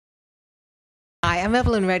I'm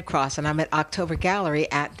Evelyn Redcross, and I'm at October Gallery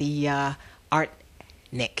at the Art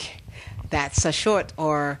Nick. That's a short,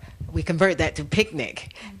 or we convert that to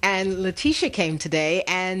picnic. And Letitia came today,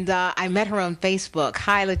 and I met her on Facebook.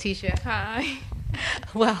 Hi, Letitia. Hi.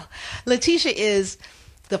 Well, Letitia is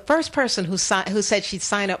the first person who said she'd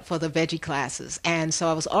sign up for the veggie classes. And so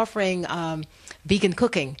I was offering vegan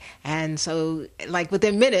cooking. And so, like,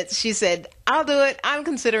 within minutes, she said, I'll do it. I'm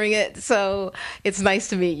considering it. So it's nice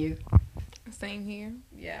to meet you. Same here.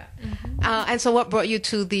 Yeah. And so what brought you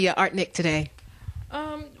to the Art Nick today?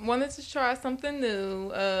 Wanted to try something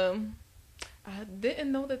new. I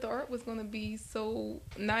didn't know that the art was going to be so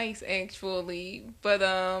nice, actually. But,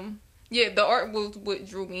 yeah, the art was what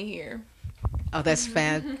drew me here. Oh, that's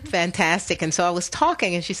fantastic. And so I was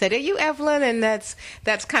talking, and she said, are you Evelyn? And that's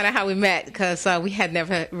kind of how we met, because we had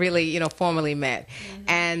never really, formally met.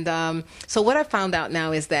 And so what I found out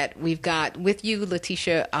now is that we've got, with you,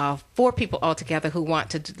 Letitia, 4 people altogether who want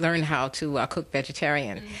to learn how to cook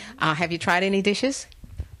vegetarian. Have you tried any dishes?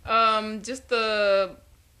 It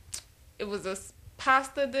was a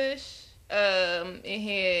pasta dish. It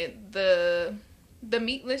had the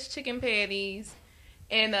meatless chicken patties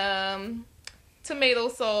and tomato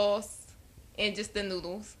sauce and just the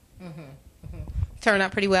noodles. Turned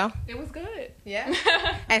out pretty well? It was good. Yeah.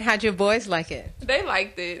 And how'd your boys like it? They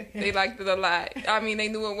liked it. They liked it a lot. I mean, they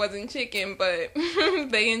knew it wasn't chicken, but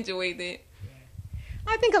they enjoyed it.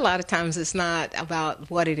 I think a lot of times it's not about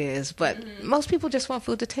what it is, but most people just want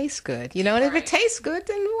food to taste good, And if it tastes good,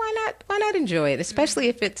 then why not enjoy it, especially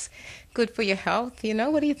if it's good for your health,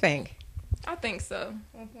 What do you think? I think so.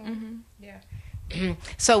 Yeah.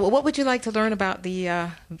 So what would you like to learn about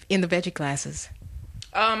in the veggie classes?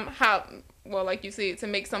 Like you said, to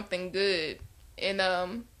make something good and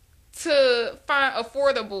to find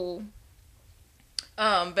affordable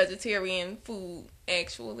vegetarian food,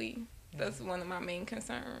 actually. That's one of my main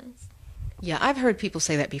concerns. Yeah, I've heard people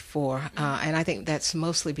say that before, and I think that's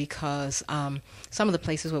mostly because some of the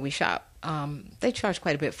places where we shop, they charge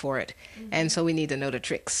quite a bit for it, and so we need to know the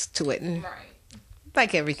tricks to it. And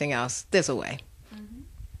like everything else, there's a way.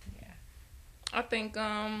 Yeah. I think,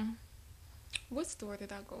 what store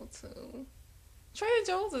did I go to? Trader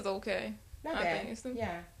Joe's is okay. Not I bad. think it's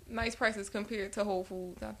Yeah. nice prices compared to Whole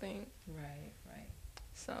Foods, I think. Right.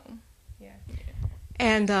 So, yeah.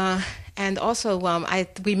 And also,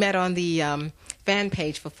 we met on the fan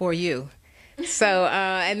page for Foreue. So,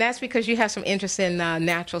 and that's because you have some interest in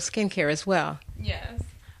natural skincare as well. Yes.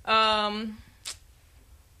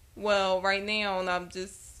 Well, right now I'm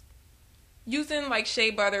just using like shea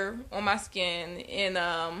butter on my skin and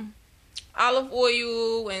olive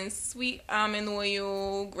oil and sweet almond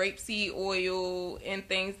oil, grapeseed oil, and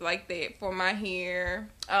things like that for my hair.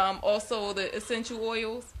 Also the essential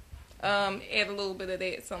oils. Add a little bit of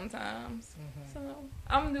that sometimes. So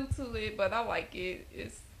I'm new to it, but I like it.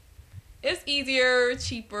 It's easier,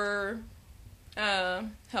 cheaper,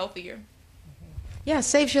 healthier. Yeah, it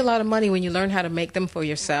saves you a lot of money when you learn how to make them for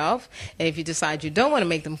yourself. And if you decide you don't want to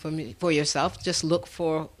make them for yourself, just look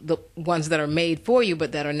for the ones that are made for you,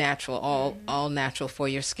 but that are natural, all natural for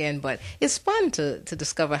your skin. But it's fun to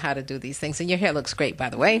discover how to do these things. And your hair looks great, by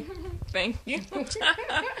the way. Thank you.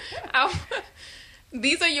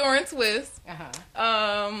 These are urine twists.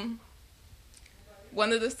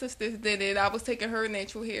 One of the sisters did it. I was taking her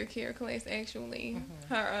natural hair care class, actually.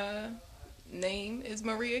 Her name is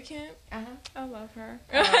Maria Kemp. I love her.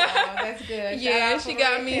 Oh, that's good. Yeah, she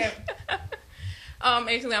got me.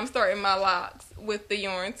 Actually, I'm starting my locks with the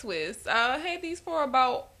urine twist. I had these for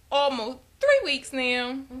about almost 3 weeks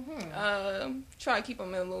now. Try to keep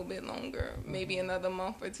them a little bit longer, maybe another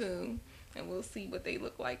month or 2, and we'll see what they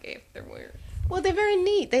look like afterwards. Well, they're very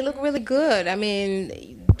neat. They look really good. I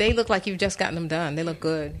mean, they look like you've just gotten them done. They look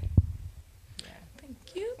good. Thank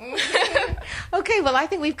you. Okay, well, I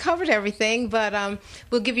think we've covered everything, but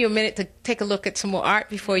we'll give you a minute to take a look at some more art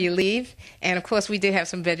before you leave. And, of course, we did have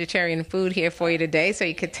some vegetarian food here for you today, so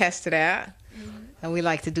you could test it out. And we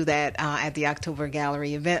like to do that at the October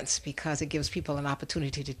Gallery events because it gives people an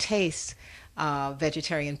opportunity to taste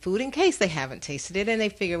vegetarian food in case they haven't tasted it, and they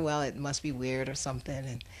figure, well, it must be weird or something,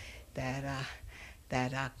 and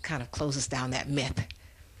that kind of closes down that myth.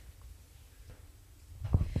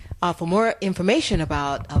 For more information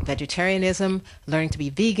about vegetarianism, learning to be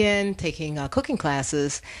vegan, taking cooking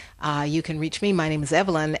classes, you can reach me. My name is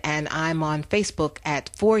Evelyn, and I'm on Facebook at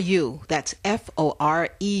Foreue. That's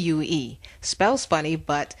Foreue. Spells funny,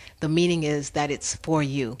 but the meaning is that it's for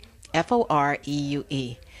you.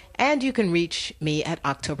 Foreue. And you can reach me at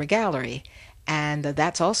October Gallery, and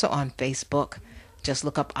that's also on Facebook. Just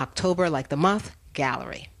look up October, like the month,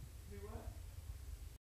 Gallery.